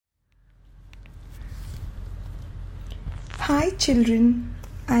Hi children,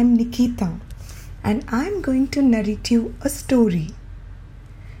 I'm Nikita and I'm going to narrate you a story.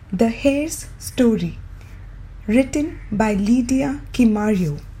 The Hare's Story, written by Lydia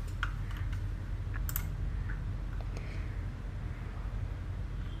Kimario.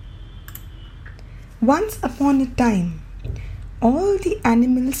 Once upon a time, all the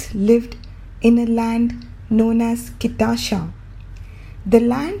animals lived in a land known as Kitasha. The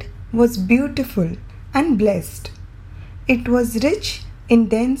land was beautiful and blessed. It was rich in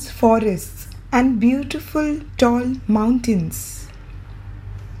dense forests and beautiful tall mountains.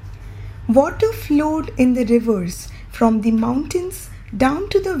 Water flowed in the rivers from the mountains down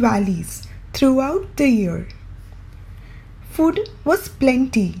to the valleys throughout the year. Food was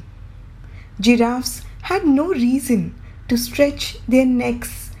plenty. Giraffes had no reason to stretch their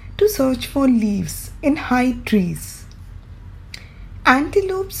necks to search for leaves in high trees.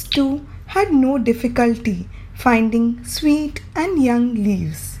 Antelopes too had no difficulty finding sweet and young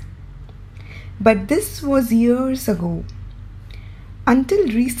leaves. But this was years ago. Until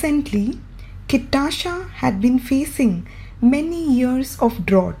recently, Kitasha had been facing many years of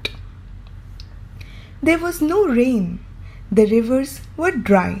drought. There was no rain. The rivers were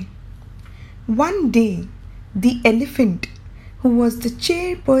dry. One day, the elephant, who was the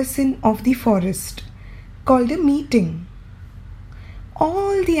chairperson of the forest, called a meeting.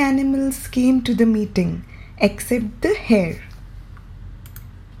 All the animals came to the meeting except the hare.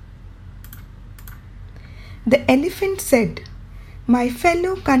 The elephant said, "My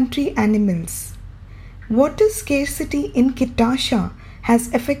fellow country animals, water scarcity in Kitasha has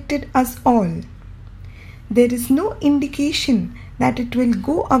affected us all. There is no indication that it will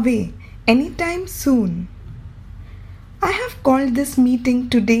go away anytime soon. I have called this meeting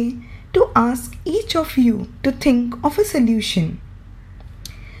today to ask each of you to think of a solution."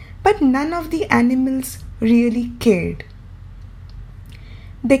 But none of the animals really cared.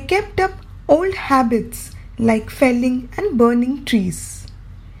 They kept up old habits like felling and burning trees,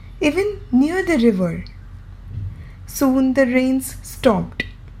 even near the river. Soon the rains stopped.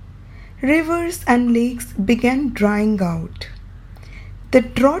 Rivers and lakes began drying out. The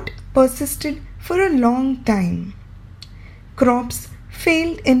drought persisted for a long time. Crops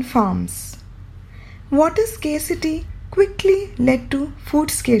failed in farms. Water scarcity quickly led to food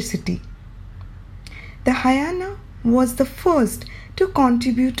scarcity. The hyena was the first to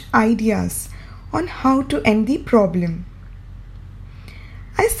contribute ideas on how to end the problem.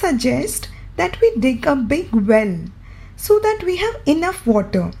 "I suggest that we dig a big well so that we have enough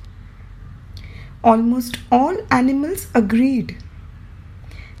water." Almost all animals agreed.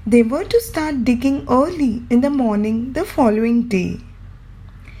 They were to start digging early in the morning the following day.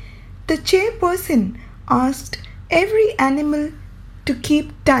 The chairperson asked every animal to keep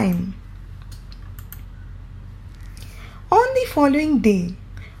time. On the following day,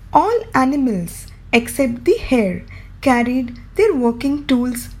 all animals except the hare carried their working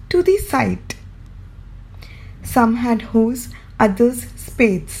tools to the site. Some had hoes, others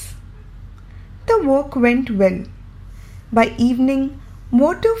spades. The work went well. By evening,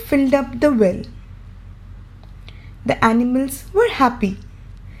 water filled up the well. The animals were happy.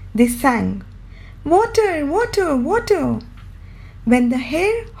 They sang, "Water, water, water." When the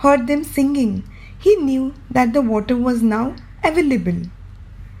hare heard them singing, he knew that the water was now available.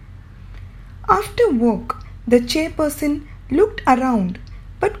 After work, the chairperson looked around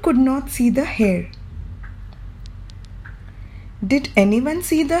but could not see the hare. "Did anyone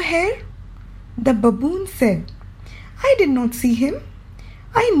see the hare?" The baboon said, "I did not see him.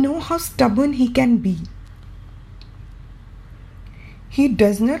 I know how stubborn he can be. He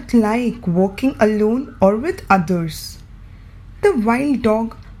does not like walking alone or with others." The wild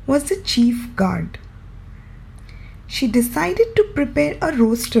dog was the chief guard. She decided to prepare a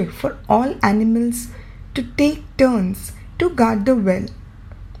roster for all animals to take turns to guard the well.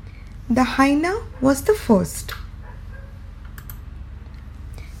 The hyena was the first.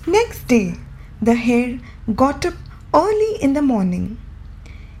 Next day, the hare got up early in the morning.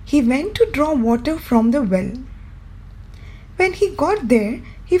 He went to draw water from the well. When he got there,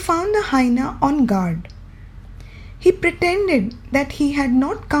 he found the hyena on guard. He pretended that he had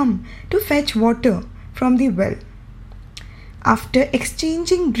not come to fetch water from the well. After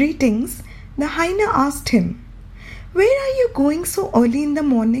exchanging greetings, the hyena asked him, "Where are you going so early in the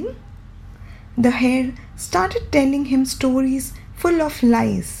morning?" The hare started telling him stories full of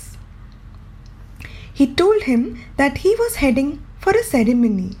lies. He told him that he was heading for a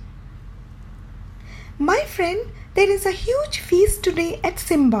ceremony. "My friend, there is a huge feast today at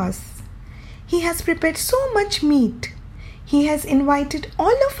Simba's. He has prepared so much meat. He has invited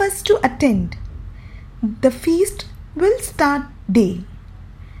all of us to attend. The feast We'll start day.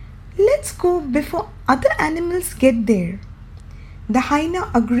 Let's go before other animals get there. The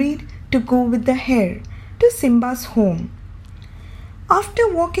hyena agreed to go with the hare to Simba's home. After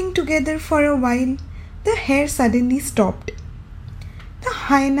walking together for a while, the hare suddenly stopped. The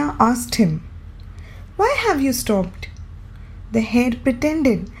hyena asked him, "Why have you stopped?" The hare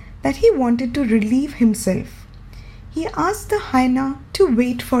pretended that he wanted to relieve himself. He asked the hyena to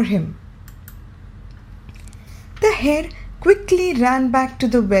wait for him. The hare quickly ran back to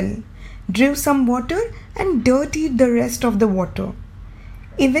the well, drew some water and dirtied the rest of the water.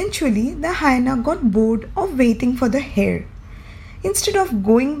 Eventually, the hyena got bored of waiting for the hare. Instead of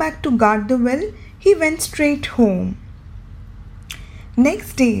going back to guard the well, he went straight home.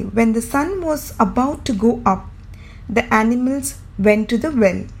 Next day, when the sun was about to go up, the animals went to the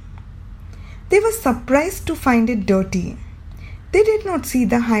well. They were surprised to find it dirty. They did not see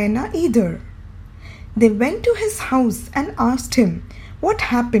the hyena either. They went to his house and asked him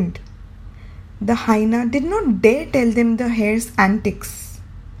what happened. The hyena did not dare tell them the hare's antics.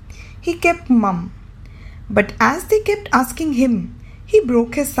 He kept mum. But as they kept asking him, he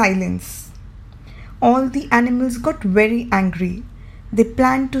broke his silence. All the animals got very angry. They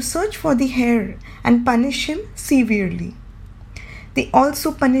planned to search for the hare and punish him severely. They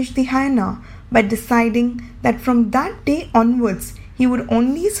also punished the hyena by deciding that from that day onwards he would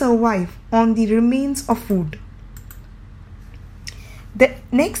only survive on the remains of food. The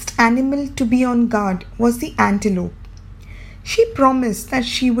next animal to be on guard was the antelope. She promised that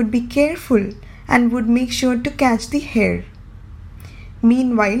she would be careful and would make sure to catch the hare.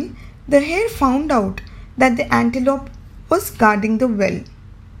 Meanwhile, the hare found out that the antelope was guarding the well.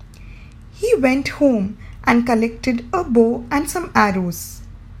 He went home and collected a bow and some arrows.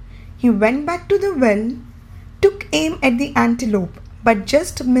 He went back to the well, took aim at the antelope, but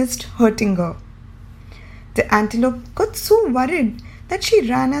just missed hurting her. The antelope got so worried that she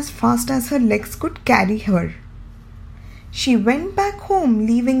ran as fast as her legs could carry her. She went back home,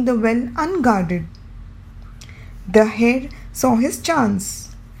 leaving the well unguarded. The hare saw his chance.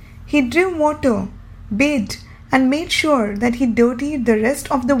 He drew water, bathed, and made sure that he dirtied the rest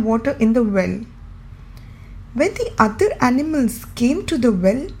of the water in the well. When the other animals came to the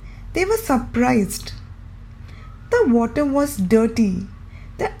well, they were surprised. The water was dirty.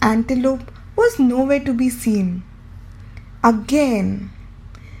 The antelope was nowhere to be seen. Again,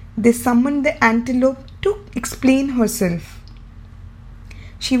 they summoned the antelope to explain herself.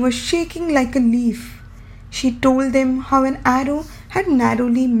 She was shaking like a leaf. She told them how an arrow had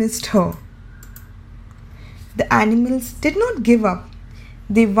narrowly missed her. The animals did not give up.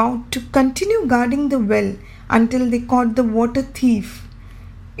 They vowed to continue guarding the well until they caught the water thief.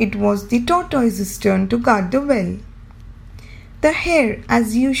 It was the tortoise's turn to guard the well. The hare,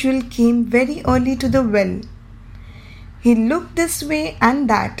 as usual, came very early to the well. He looked this way and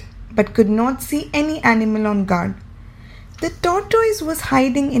that, but could not see any animal on guard. The tortoise was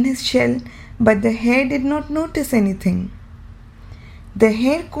hiding in his shell, but the hare did not notice anything. The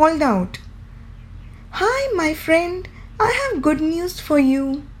hare called out, "Hi, my friend, I have good news for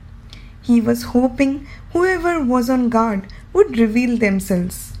you." He was hoping whoever was on guard would reveal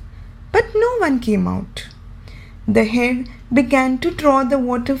themselves, but no one came out. The hare began to draw the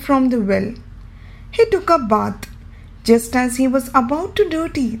water from the well. He took a bath. Just as he was about to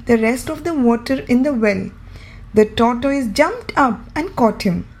dirty the rest of the water in the well, the tortoise jumped up and caught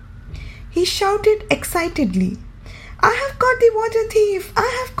him. He shouted excitedly, "I have caught the water thief! I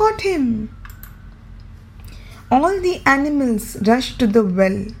have caught him!" All the animals rushed to the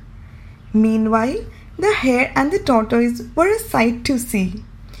well. Meanwhile, the hare and the tortoise were a sight to see.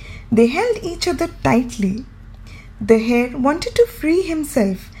 They held each other tightly. The hare wanted to free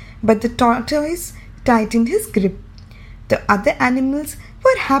himself, but the tortoise tightened his grip. The other animals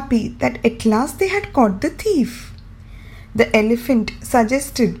were happy that at last they had caught the thief. The elephant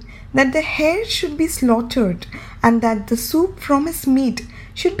suggested that the hare should be slaughtered and that the soup from his meat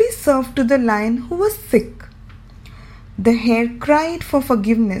should be served to the lion who was sick. The hare cried for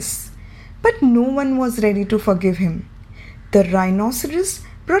forgiveness, but no one was ready to forgive him. The rhinoceros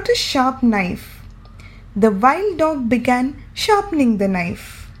brought a sharp knife. The wild dog began sharpening the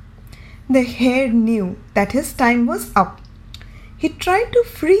knife. The hare knew that his time was up. He tried to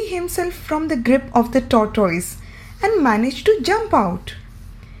free himself from the grip of the tortoise and managed to jump out.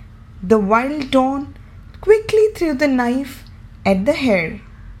 The wild dog quickly threw the knife at the hare.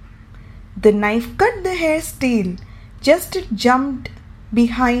 The knife cut the hare's tail just as it jumped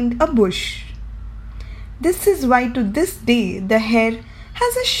behind a bush. This is why to this day the hare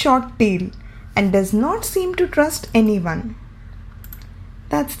has a short tail and does not seem to trust anyone.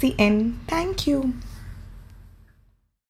 That's the end. Thank you.